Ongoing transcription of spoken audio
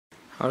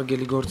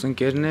Հարգելի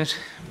գործընկերներ,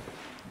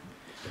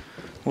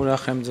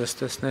 ուրախ եմ ձեզ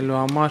տեսնելու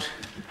համար,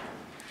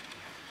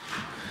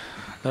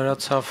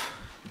 լրացավ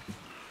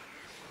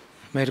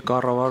մեր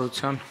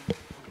կառավարության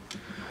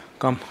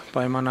կամ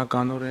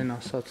պայմանականորեն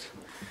ասած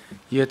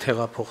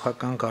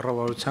եթեղափոխական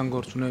կառավարության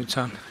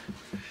գործունեության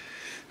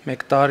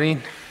մեկ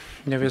տարին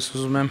եւ ես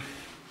ուզում եմ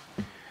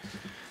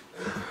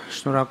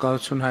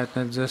շնորհակալություն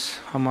հայտնել ձեզ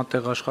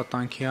համատեղ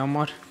աշխատանքի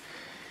համար,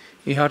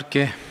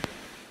 իհարկե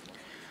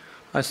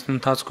այս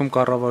ընթացքում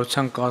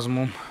կառավարության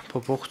կազմում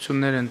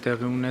փոփոխություններ են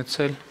տեղի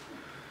ունեցել,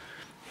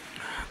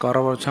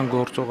 կառավարության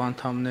գործող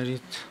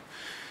անդամներից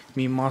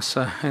մի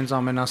մասը հենց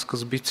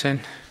ամենասկզբից են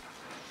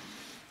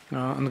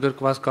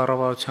ընդգրկված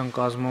կառավարության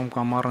կազմում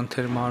կամ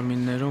առընթեր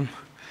մարմիններում,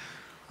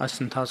 այս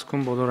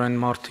ընթացքում բոլոր այն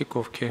մարդիկ,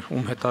 ովքեր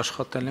ում հետ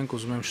աշխատել ենք,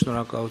 ուզում եմ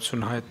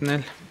շնորհակալություն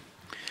հայտնել։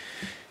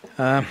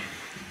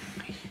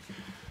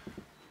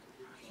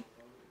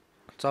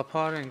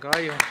 Ծափարենք,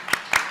 այո։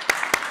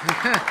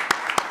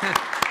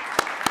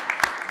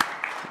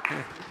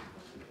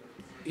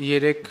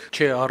 Երեք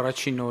չէ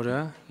առաջին օրը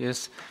ես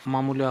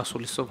մամուլի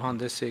ասուլիսով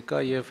հանդես եկա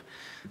եւ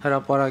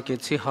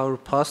հրապարակեցի 100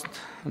 փաստ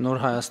նոր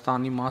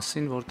Հայաստանի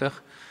մասին, որտեղ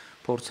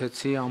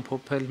փորձեցի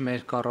ամփոփել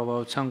մեր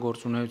կառավարության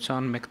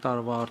գործունեության մեկ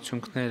տարվա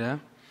արդյունքները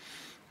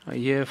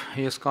եւ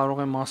ես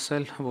կարող եմ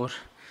ասել, որ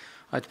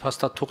այդ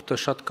փաստաթուղթը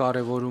շատ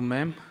կարեւորում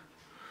եմ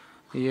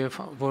եւ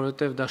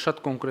որովհետեւ դա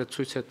շատ կոնկրետ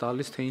ցույց է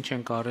տալիս, թե ինչ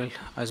ենք արել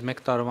այս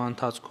մեկ տարվա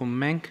ընթացքում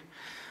մենք,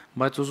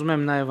 բայց ուզում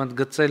եմ նաեւ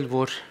ընդգծել,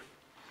 որ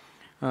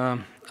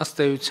ըստ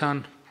էության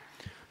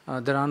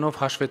դրանով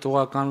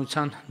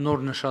հաշվետվողականության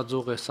նոր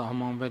նշաձող է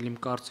սահմանվել իմ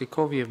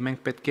կարծիքով եւ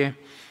մենք պետք է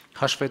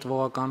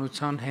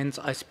հաշվետվողականության հենց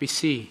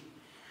այսպիսի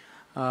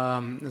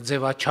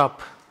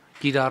ձևաչափ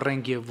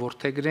կիրառենք եւ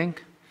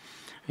որդեգրենք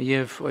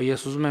եւ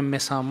ես ուզում եմ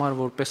մեզ համար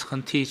որպես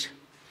խնդիր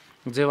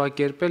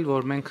ձևակերպել,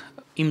 որ մենք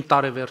իմ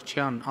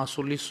տարեվերջյան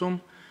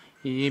ասուլիսում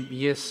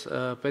ես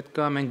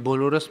պետք է մենք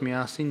բոլորս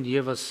միասին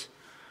եւս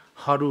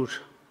 100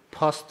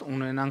 փաստ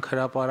ունենանք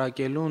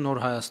հրապարակելու նոր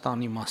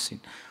Հայաստանի մասին։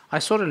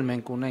 Այսօր էլ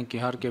մենք ունենք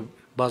իհարկե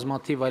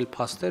բազմաթիվ այլ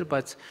փաստեր,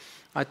 բայց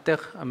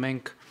այդտեղ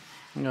մենք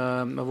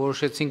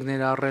որոշեցինք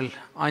ներառել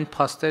այն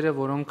փաստերը,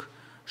 որոնք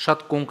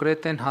շատ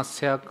կոնկրետ են,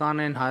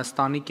 հասցեական են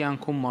Հայաստանի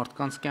կյանքում,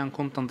 մարդկանց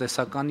կյանքում,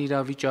 տնտեսական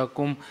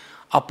իրավիճակում,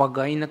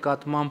 ապագայի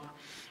նկատմամբ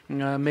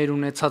մեր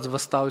ունեցած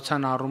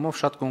վստահության առումով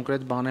շատ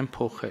կոնկրետ բան են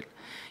փոխել։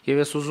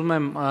 Եվ ես ուզում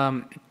եմ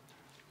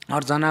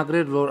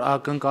արձանագրել, որ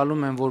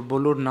ակնկալում եմ, որ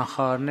բոլոր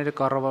նախարարները,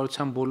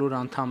 կառավարության բոլոր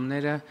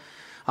անդամները,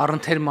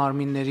 առընթեր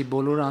մարմինների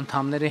բոլոր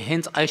անդամները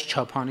հենց այս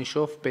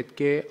չափանիշով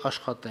պետք է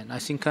աշխատեն։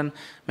 Այսինքն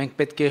մենք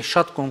պետք է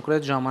շատ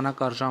կոնկրետ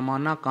ժամանակ առ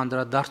ժամանակ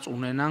անդրադարձ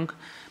ունենանք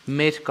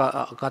մեր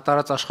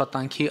կատարած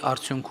աշխատանքի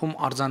արդյունքում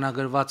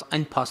արձանագրված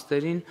այն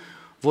փաստերին,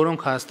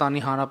 որոնք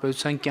Հայաստանի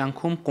Հանրապետության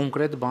կյանքում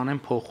կոնկրետ բան են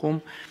փոխում,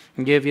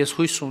 եւ ես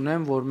հույս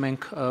ունեմ, որ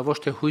մենք ոչ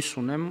թե հույս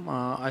ունեմ,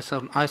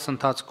 այս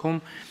ընթացքում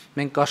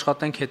մենք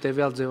կաշխատենք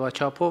հետեւյալ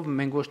ձևաչափով,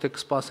 մենք ոչ թե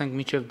կսպասենք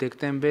մինչև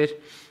դեկտեմբեր,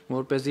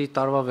 որպեսզի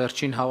տարվա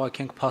վերջին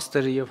հավաքենք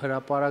փաստերը եւ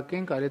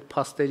հրապարակենք, այլ այդ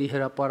փաստերի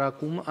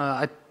հրապարակումը,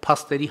 այդ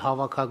փաստերի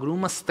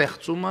հավաքագրումը,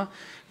 ստեղծումը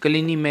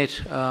կլինի մեր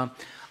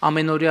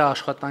ամենօրյա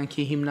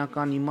աշխատանքի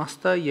հիմնական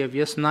իմաստը եւ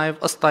ես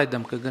նաեւ ըստ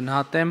այդմ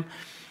կգնահատեմ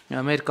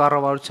մեր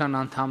կառավարության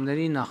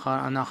անդամների,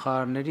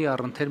 նախարարների,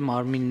 առընթեր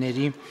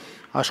մարմինների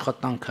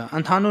աշխատանքը։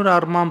 Ընդհանուր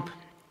առմամբ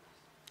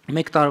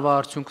մեկ տարվա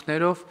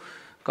արդյունքներով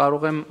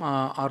կարող եմ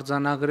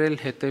արձանագրել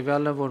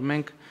հետեւյալը, որ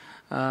մենք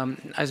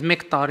այս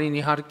մեկ տարին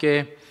իհարկե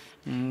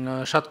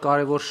շատ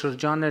կարևոր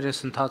շրջան էր այս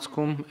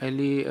ընթացքում,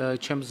 ելի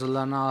չեմ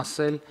զլանա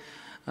ասել,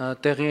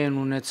 տեղի են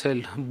ունեցել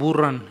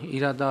բուռն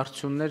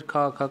իրադարձություններ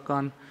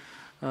քաղաքական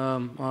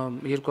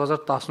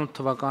 2018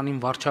 թվականին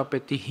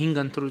վարչապետի 5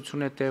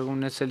 ընտրություն է տեղի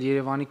ունեցել,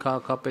 Երևանի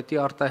քաղաքապետի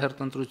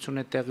արտահերթ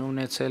ընտրություն է տեղի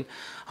ունեցել,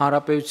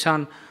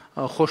 հանրապետության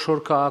խոշոր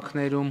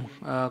քաղաքներում,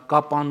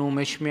 Կապանում,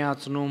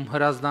 Էջմիածնում,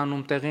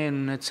 Հրազդանում տեղի են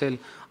ունեցել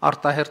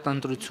արտահերթ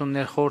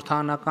ընտրություններ,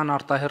 խորհրդարանական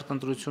արտահերթ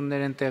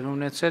ընտրություններ են տեղի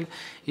ունեցել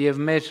եւ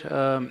մեր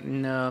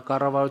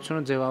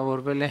կառավարությունը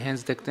ձևավորվել է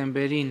հենց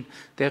դեկտեմբերին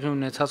տեղի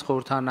ունեցած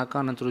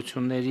խորհրդարանական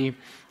ընտրությունների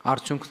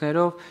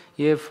արդյունքներով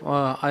եւ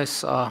այս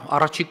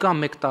առաջիկա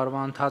մեկ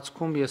տարվա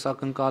ընթացքում ես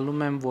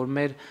ակնկալում եմ, որ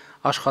մեր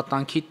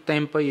աշխատանքի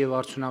տեմպը եւ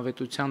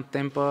արդյունավետության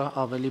տեմպը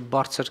ավելի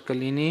բարձր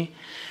կլինի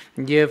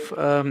եւ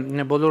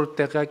բոլորը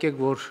տեղյակ եք,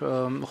 որ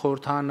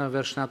խորհրդարանը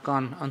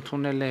վերջնական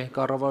ընդունել է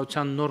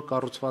կառավարության նոր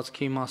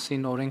կառուցվածքի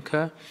մասին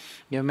օրենքը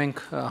եւ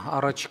մենք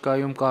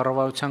առաջիկայում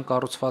կառավարության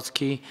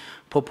կառուցվածքի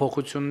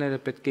փոփոխությունները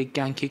պետք է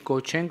կյանքի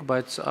կոչենք,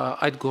 բայց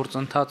այդ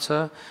գործընթացը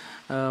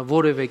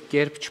որևէ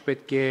կերպ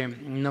չպետք է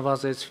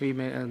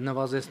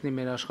նվազեցնի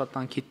մեր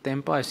աշխատանքի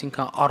տեմպը,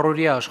 այսինքն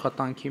առօրյա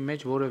աշխատանքի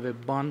մեջ որևէ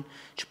բան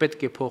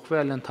չպետք է փոխվի,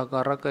 այլ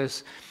ընդհակառակը այս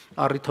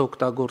առիթը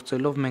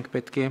օգտագործելով մենք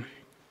պետք է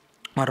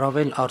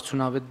առավել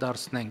արդյունավետ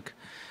դարձնենք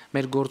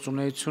մեր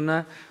գործունեությունը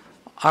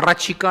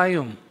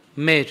առաջիկայում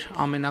մեր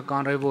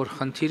ամենակարևոր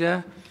խնդիրը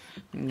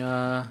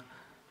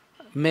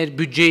մեր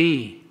բյուջեի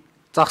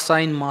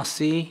ծախսային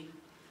մասի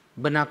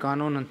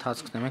բնականոն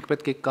ընթացքն է։ Մենք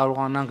պետք է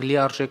կարողանանք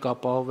լիարժեք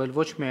ապահովել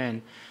ոչ միայն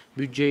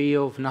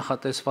բյուջեիով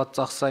նախատեսված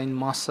ծախսային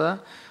մասը,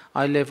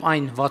 այլև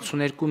այն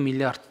 62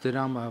 միլիարդ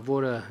դրամը,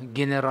 որը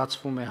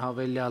գեներացվում է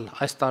հավելյալ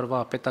այս տարվա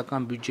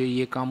պետական բյուջեի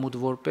եկամուտ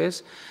որպես,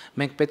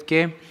 մենք պետք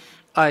է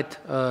այդ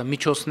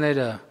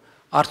միջոցները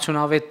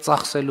արդյունավետ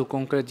ծախսելու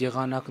կոնկրետ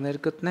եղանակներ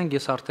գտնենք,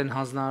 ես արդեն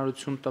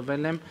հանձնարարություն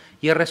տվել եմ,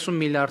 30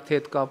 միլիարդի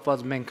հետ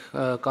կապված մենք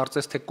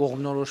կարծես թե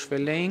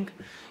կողմնորոշվել էինք,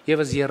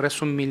 եւս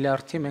 30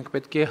 միլիարդի մենք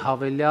պետք է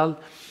հավելյալ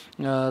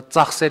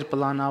ծախսեր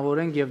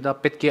պլանավորենք եւ դա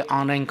պետք է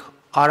անենք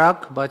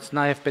արագ, բայց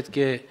նաեւ պետք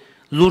է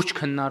լուրջ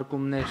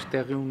քննարկումներ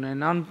տեղի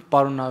ունենան,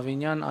 պարոն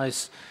Ավինյան,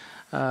 այս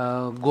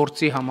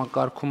գործի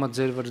համակարգումը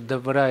ձեր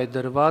վրա է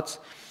դրված,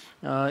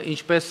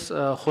 ինչպես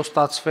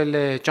խոստացվել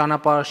է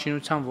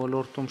ճանապարհաշինության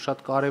ոլորտում շատ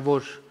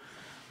կարևոր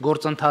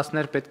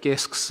գործընթացներ պետք է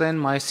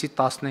սկսեն մայիսի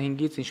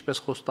 15-ից,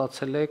 ինչպես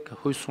խոստացել եք,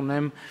 հույս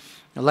ունեմ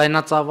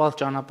լայնածավալ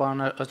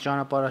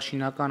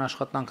ճանապարհաշինական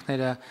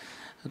աշխատանքները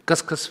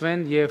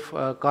կսկսվեն եւ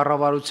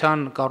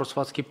կառավարության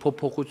կառուցվածքի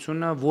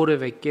փոփոխությունը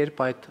որևէ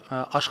կերպ այդ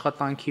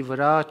աշխատանքի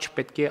վրա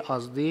չպետք է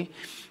ազդի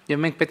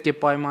եւ մենք պետք է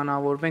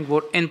պայմանավորվենք,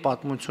 որ այն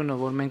պատմությունը,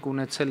 որ մենք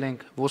ունեցել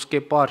ենք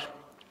ոսկեպար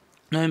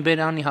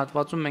նոյեմբերյանի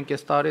հատվածում, մենք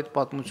այս տարի այդ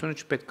պատմությունը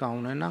չպետք է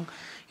ունենանք։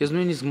 Ես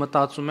նույնիսկ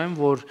մտածում եմ,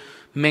 որ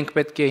մենք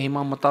պետք է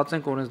հիմա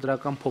մտածենք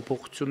օրենսդրական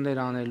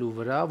փոփոխություններ անելու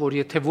վրա, որ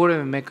եթե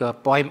որևէ մեկը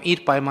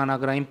իր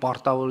պայմանագրային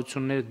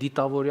պարտավորությունները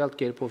դիտավորյալ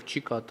կերպով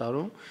չի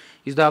կատարում,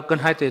 իսկ դա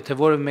ակնհայտ է, թե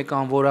որևէ մեկը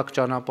անորակ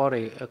ճանապարհ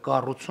է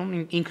կառուցում,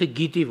 ինքը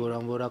գիտի, որ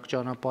անորակ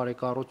ճանապարհ է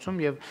կառուցում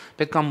եւ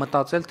պետք է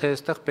մտածել, թե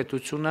այստեղ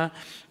պետությունը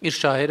իր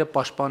շահերը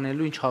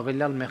պաշտպանելու ինչ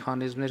հավելյալ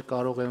մեխանիզմներ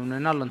կարող է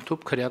ունենալ,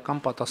 ընդհանուր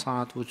քրեական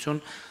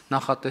պատասխանատվություն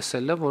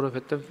նախատեսելը,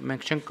 որովհետեւ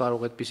մենք չենք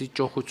կարող այդպիսի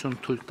ճոխություն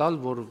թույլ տալ,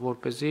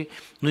 որպեսզի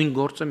նույն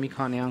գործը մի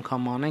քանի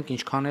անգամ անենք,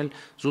 ինչքան էլ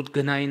զուտ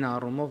գնային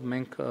առումով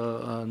մենք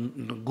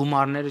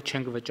գումարները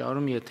չենք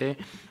վճարում, եթե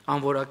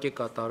անորակ է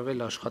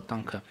կատարվել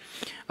աշխատանքը։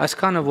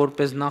 Այսքանը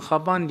որպես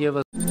նախաբան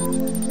եւ